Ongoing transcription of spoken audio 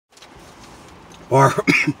bar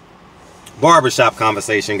barbershop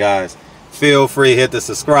conversation, guys. Feel free, hit the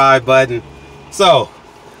subscribe button. So,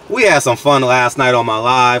 we had some fun last night on my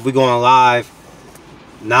live. We going live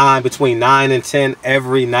between 9 and 10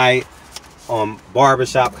 every night on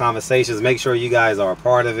barbershop conversations. Make sure you guys are a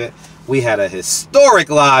part of it. We had a historic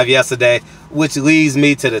live yesterday, which leads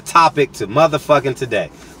me to the topic to motherfucking today.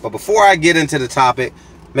 But before I get into the topic,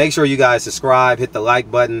 make sure you guys subscribe, hit the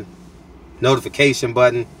like button, notification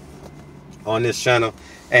button on this channel.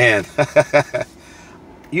 And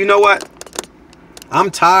you know what? I'm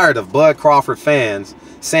tired of Bud Crawford fans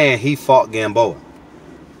saying he fought Gamboa.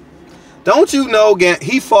 Don't you know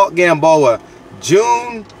he fought Gamboa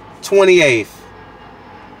June 28th,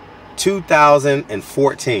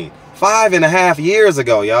 2014. 5.5 years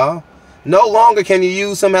ago, y'all. No longer can you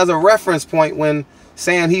use him as a reference point when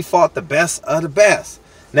saying he fought the best of the best.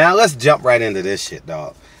 Now, let's jump right into this shit,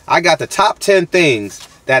 dog. I got the top 10 things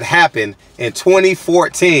that happened in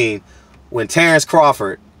 2014 when Terence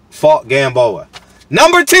Crawford fought Gamboa.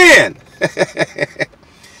 Number 10.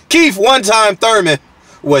 Keith one-time Thurman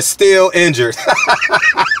was still injured.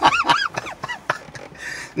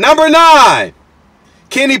 Number 9.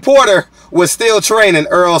 Kenny Porter was still training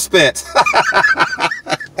Earl Spence.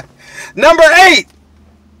 Number 8.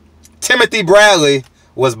 Timothy Bradley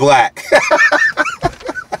was black.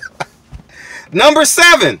 Number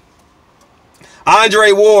 7.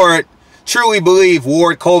 Andre Ward truly believed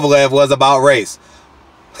Ward Kovalev was about race.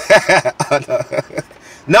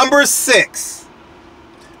 Number 6.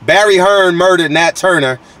 Barry Hearn murdered Nat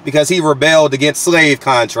Turner because he rebelled against slave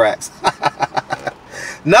contracts.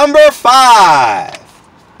 Number 5.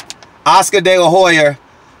 Oscar De La Hoya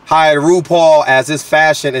hired RuPaul as his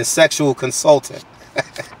fashion and sexual consultant.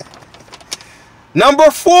 Number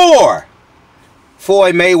 4.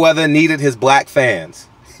 Floyd Mayweather needed his black fans.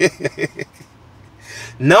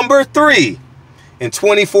 Number 3. In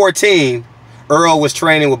 2014, Earl was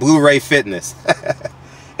training with Blu-ray Fitness.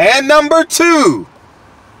 And number 2.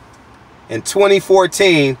 In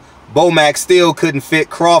 2014, Bomac still couldn't fit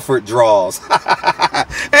Crawford draws.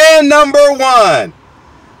 And number 1.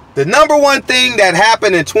 The number 1 thing that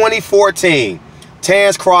happened in 2014,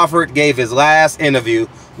 Terence Crawford gave his last interview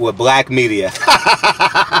with black media.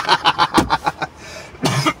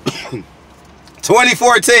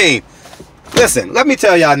 2014. Listen, let me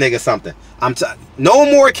tell y'all niggas something. No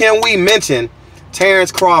more can we mention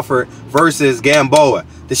Terence Crawford versus Gamboa.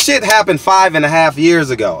 The shit happened 5.5 years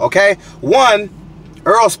ago, okay? 1,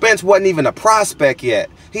 Earl Spence wasn't even a prospect yet.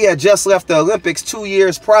 He had just left the Olympics 2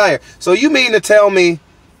 years prior. So you mean to tell me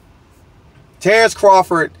Terence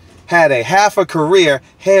Crawford had a half a career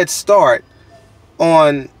head start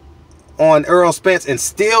on Earl Spence and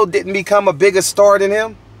still didn't become a bigger star than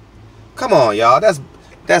him? Come on, y'all.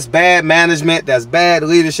 That's bad management. That's bad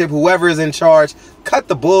leadership. Whoever is in charge, cut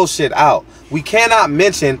the bullshit out. We cannot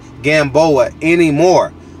mention Gamboa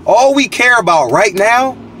anymore. All we care about right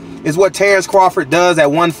now is what Terence Crawford does at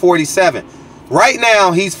 147. Right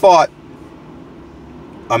now, he's fought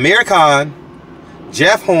Amir Khan,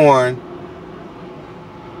 Jeff Horn,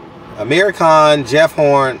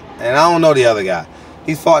 and I don't know the other guy.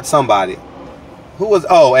 He's fought somebody. Who was,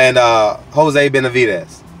 and Jose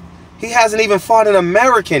Benavidez. He hasn't even fought an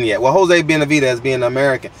American yet. Well, Jose Benavidez being an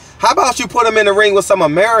American. How about you put him in the ring with some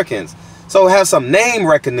Americans? So have some name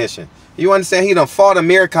recognition. You understand? He done fought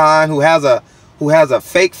Amir Khan, who has a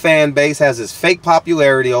fake fan base, has his fake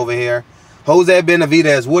popularity over here. Jose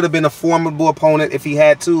Benavidez would have been a formidable opponent if he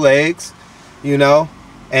had 2 legs, you know.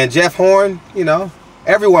 And Jeff Horn, you know,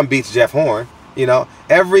 everyone beats Jeff Horn, you know.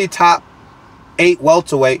 Every top 8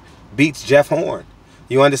 welterweight beats Jeff Horn.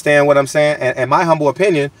 You understand what I'm saying? And in my humble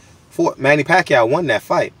opinion, Manny Pacquiao won that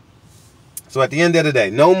fight. So at the end of the day,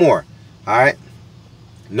 no more. All right?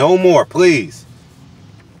 No more, please.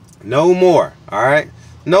 No more. All right?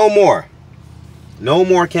 No more. No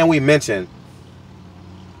more can we mention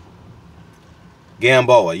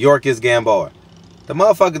Gamboa. York is Gamboa. The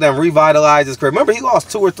motherfucker done revitalized his career. Remember, he lost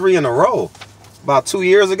 2 or 3 in a row. About 2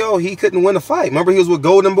 years ago, he couldn't win a fight. Remember, he was with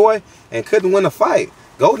Golden Boy and couldn't win a fight.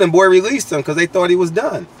 Golden Boy released him because they thought he was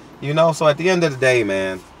done. You know, so at the end of the day,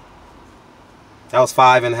 man, that was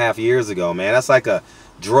 5.5 years ago, man. That's like a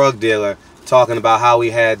drug dealer talking about how he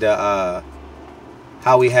had that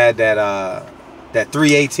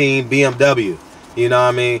 318 BMW. You know what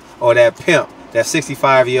I mean? Or that pimp, that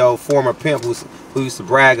 65-year-old former pimp who used to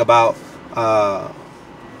brag about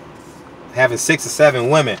having 6 or 7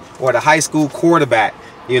 women. Or the high school quarterback,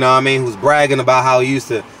 you know what I mean, who's bragging about how he used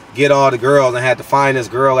to get all the girls and had to find this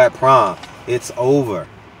girl at prom. It's over.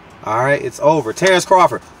 All right, it's over. Terence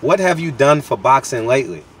Crawford, what have you done for boxing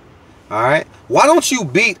lately? All right? Why don't you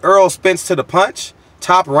beat Errol Spence to the punch,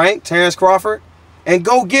 top ranked Terence Crawford, and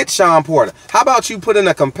go get Shawn Porter? How about you put in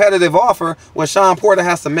a competitive offer where Shawn Porter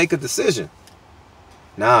has to make a decision?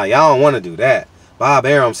 Nah, y'all don't want to do that. Bob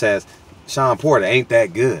Arum says Shawn Porter ain't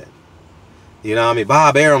that good. You know what I mean?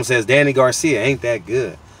 Bob Arum says Danny Garcia ain't that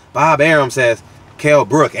good. Bob Arum says Kell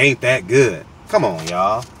Brook ain't that good. Come on,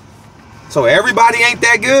 y'all. So everybody ain't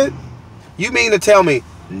that good? You mean to tell me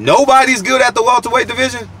nobody's good at the welterweight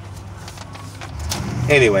division?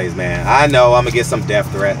 Anyways, man, I know I'm going to get some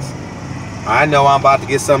death threats. I know I'm about to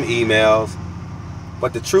get some emails.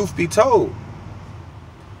 But the truth be told,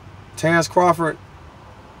 Terence Crawford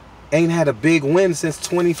ain't had a big win since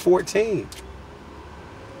 2014.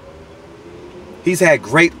 He's had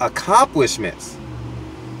great accomplishments,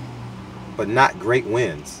 but not great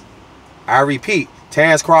wins. I repeat,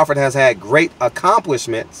 Terence Crawford has had great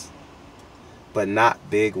accomplishments, but not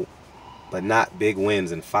big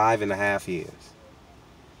wins in 5.5 years.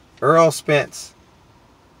 Errol Spence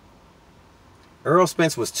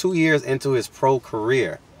was 2 years into his pro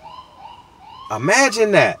career.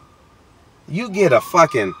 Imagine that. You get a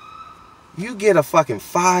fucking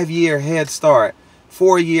 5-year head start,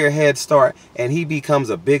 4-year head start, and he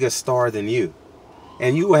becomes a bigger star than you.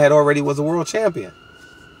 And you had already was a world champion.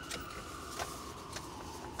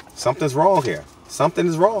 Something's wrong here. Something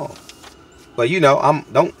is wrong. But you know,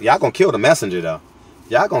 y'all gonna kill the messenger though.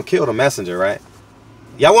 Y'all gonna kill the messenger, right?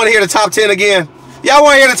 Y'all want to hear the top 10 again? Y'all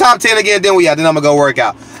want to hear the top 10 again? Then I'm going to go work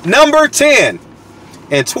out. Number 10.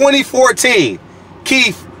 In 2014,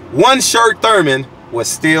 Keith One Shirt Thurman was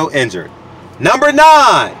still injured. Number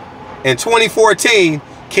 9. In 2014,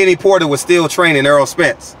 Kenny Porter was still training Errol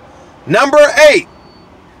Spence. Number 8.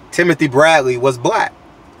 Timothy Bradley was black.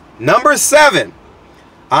 Number 7.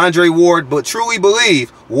 Andre Ward but truly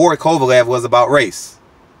believed Ward Kovalev was about race.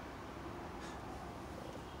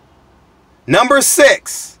 Number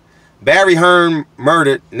 6, Barry Hearn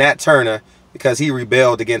murdered Nat Turner because he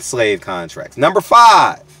rebelled against slave contracts. Number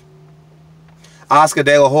 5, Oscar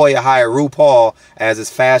De La Hoya hired RuPaul as his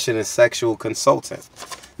fashion and sexual consultant.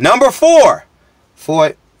 Number 4,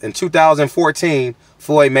 in 2014,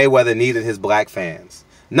 Floyd Mayweather needed his black fans.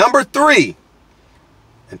 Number 3,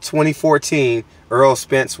 in 2014, Errol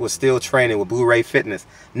Spence was still training with Blue Ray Fitness.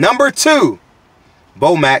 Number 2,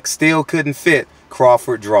 Bomac still couldn't fit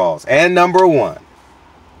Crawford draws. And number 1,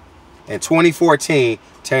 in 2014,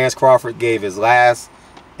 Terence Crawford gave his last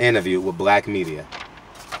interview with black media.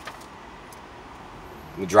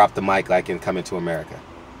 We dropped the mic like in Coming to America.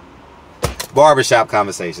 Barbershop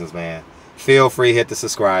Conversations, man. Feel free to hit the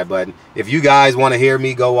subscribe button. If you guys want to hear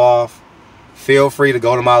me go off, feel free to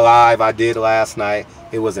go to my live I did last night.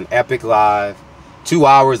 It was an epic live. 2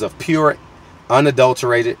 hours of pure,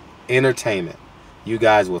 unadulterated entertainment. You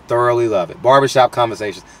guys will thoroughly love it. Barbershop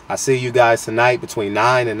Conversations. I see you guys tonight between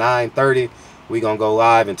 9 and 9:30. We're going to go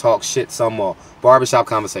live and talk shit some more. Barbershop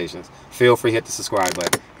Conversations. Feel free to hit the subscribe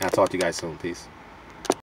button. And I'll talk to you guys soon. Peace.